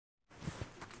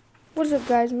What's up,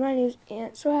 guys? My name is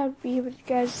Ant. So happy to be here with you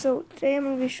guys. So today I'm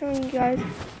going to be showing you guys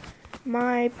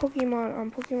my Pokemon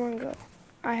on Pokemon Go.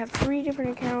 I have 3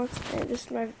 different accounts, and this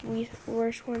is my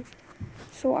worst one.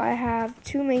 So I have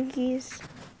 2 Mankeys,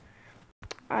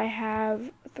 I have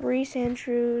 3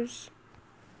 Sandshrews,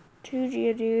 2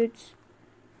 Geodudes,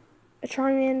 a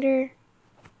Charmander,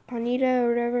 Ponyta or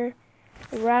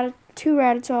whatever, 2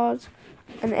 Rattatas,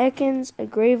 an Ekans, a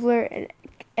Graveler, and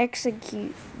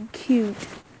Execute.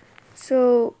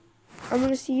 So I'm going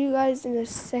to see you guys in a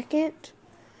second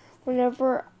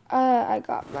whenever I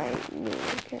got my new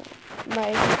account.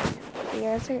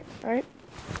 Alright?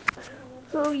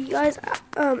 So you guys,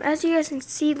 as you guys can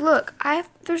see, look,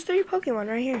 there's 3 Pokemon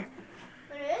right here.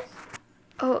 There is?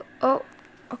 Oh,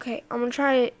 okay. I'm going to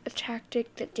try a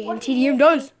tactic that Dan TDM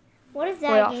does. What is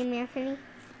that game, Anthony?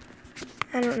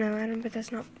 I don't know, Adam, but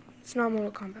it's not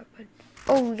Mortal Kombat, but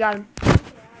we got him.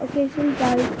 Okay, so you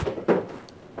guys,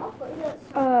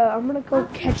 I'm gonna go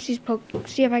catch these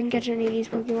see if I can catch any of these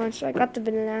Pokemon. So I got the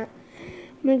Venonat.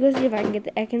 I'm gonna go see if I can get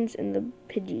the Ekans and the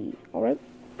Pidgey. Alright?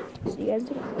 See you guys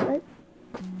later, alright?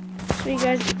 So you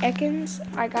guys, the Ekans,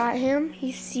 I got him.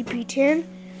 He's CP10.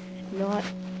 Not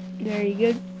very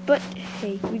good, but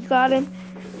hey, we got him.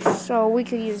 So we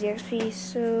could use the XP,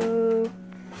 so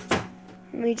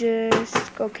let me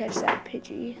just go catch that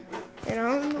Pidgey. And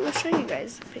I'll show you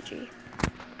guys the Pidgey.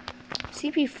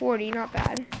 CP 40, not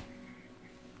bad.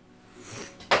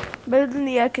 Better than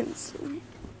the Ekans.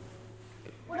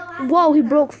 Whoa, he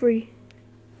broke free.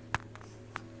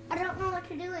 I don't know what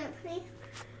to do, Anthony.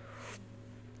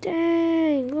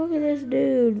 Dang, look at this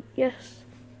dude. Yes.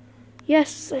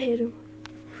 Yes, I hit him.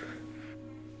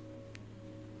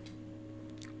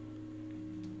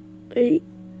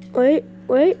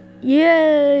 Wait.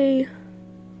 Yay.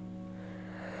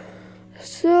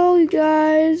 So, you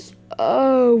guys,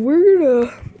 we're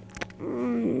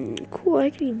gonna... cool, I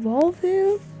can evolve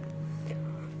him.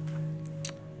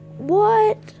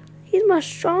 What? He's my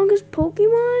strongest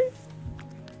Pokemon?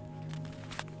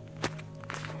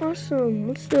 Awesome,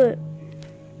 let's do it.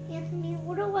 Anthony,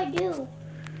 what do I do?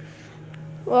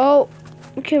 Well,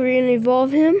 okay, we're gonna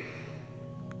evolve him.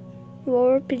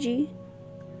 Evolve our Pidgey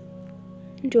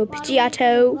into a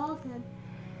Pidgeotto.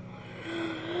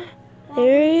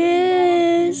 There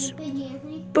he is.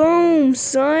 Boom,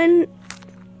 son.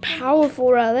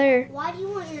 Powerful right there. Why do you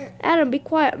want your... Adam, be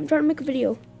quiet. I'm trying to make a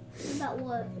video. About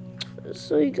what?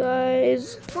 So, you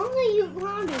guys. Only you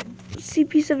grounded.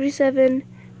 CP77.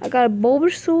 I got a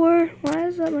Bulbasaur. Why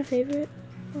is that my favorite?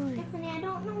 Why? Anthony, I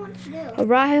don't know what to do. A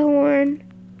Rhyhorn.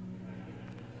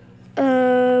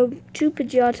 2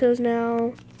 Pidgeottos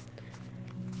now.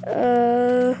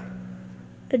 A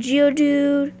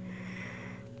Geodude.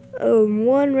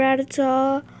 1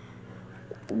 Rattata.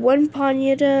 1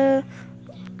 Ponyta.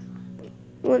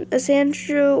 A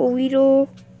Sandshrew, a Weedle,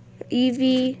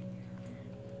 Eevee,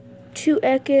 2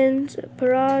 Ekans, a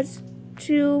Paraz,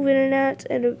 2 Venonats,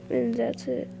 and that's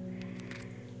it.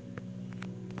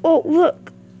 Oh,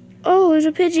 look! Oh, there's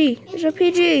a Pidgey! There's a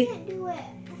Pidgey! Can't do it.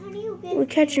 How do you get We'll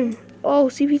catch him. Oh,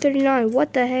 CP39.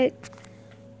 What the heck?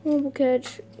 We'll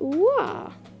catch.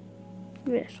 Wow.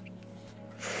 Missed.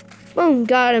 Boom,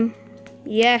 got him.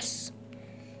 Yes.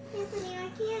 Anthony, I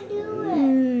can't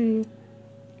do it.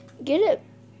 Get it.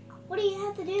 What do you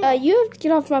have to do? You have to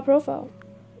get off my profile.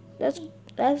 That's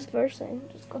the first thing.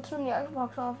 Just go turn the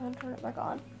Xbox off and turn it back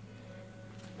on.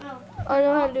 Oh. I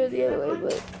know how to do it the other way,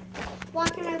 but Why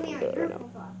can I be on your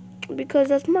profile? because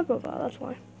that's my profile, that's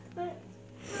why. But,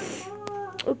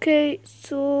 Okay,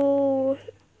 so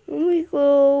let me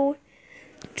go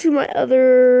to my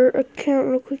other account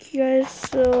real quick, you guys.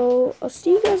 So I'll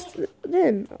see you guys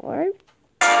then, alright?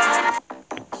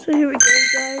 So here we go,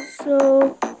 guys.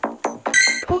 So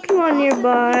Pokemon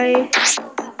nearby.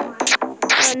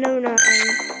 No, not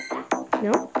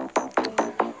no.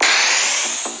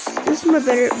 This is my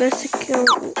best account.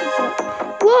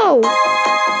 Whoa!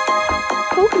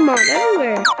 Pokemon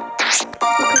everywhere.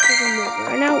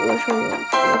 Right now we're showing you.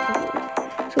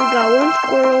 So we got 1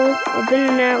 Squirtle, a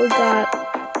Venonat, we got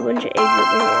a bunch of eggs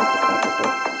over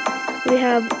here. We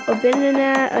have a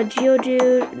Venonat, a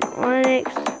Geodude, an Onix,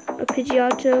 a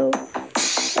Pidgeotto,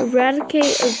 a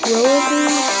Raticate, a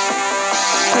Growlithe,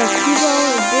 a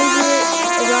Cubone, a Diglett,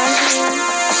 a Rhyhorn.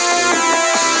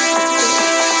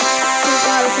 So we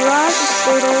got a Paraz, a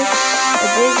Squirtle, a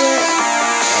Diglett,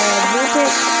 a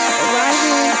Vulpix, a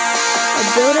Rhyhorn, a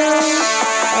Dodo,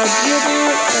 a Geodude,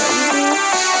 a Eevee,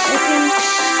 Ekans,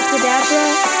 Kadabra,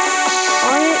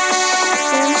 Onix,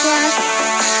 Sandslash,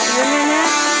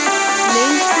 Venonat,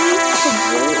 Mankey,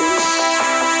 Kaboom,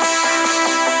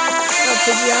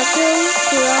 Pidgeotto,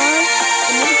 Paraz,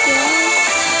 another Paraz,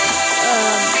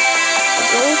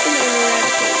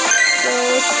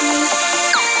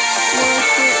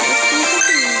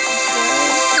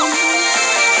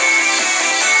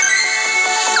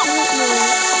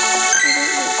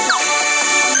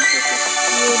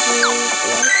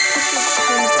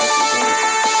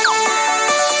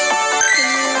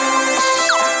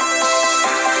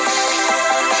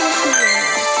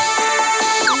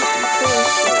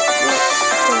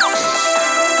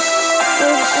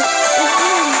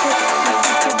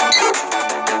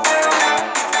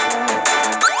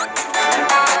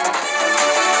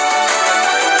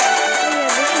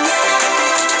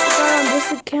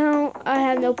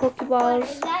 no What, Pokeballs.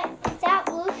 is that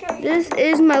blue shirt? This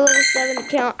is my level 7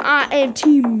 account. I am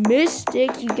Team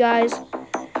Mystic, you guys.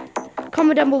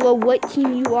 Comment down below what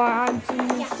team you are on Team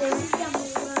Mystic.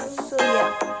 So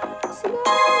yeah, see you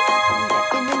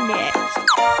guys in the next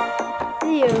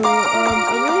video.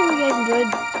 I really hope you guys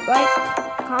enjoyed. Like,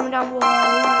 comment down below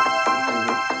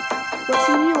what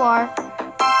team you are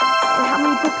and how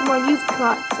many Pokemon you've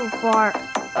caught so far.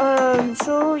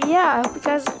 So yeah, I hope you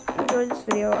guys enjoyed this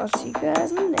video. I'll see you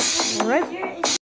guys in the next one. Alright?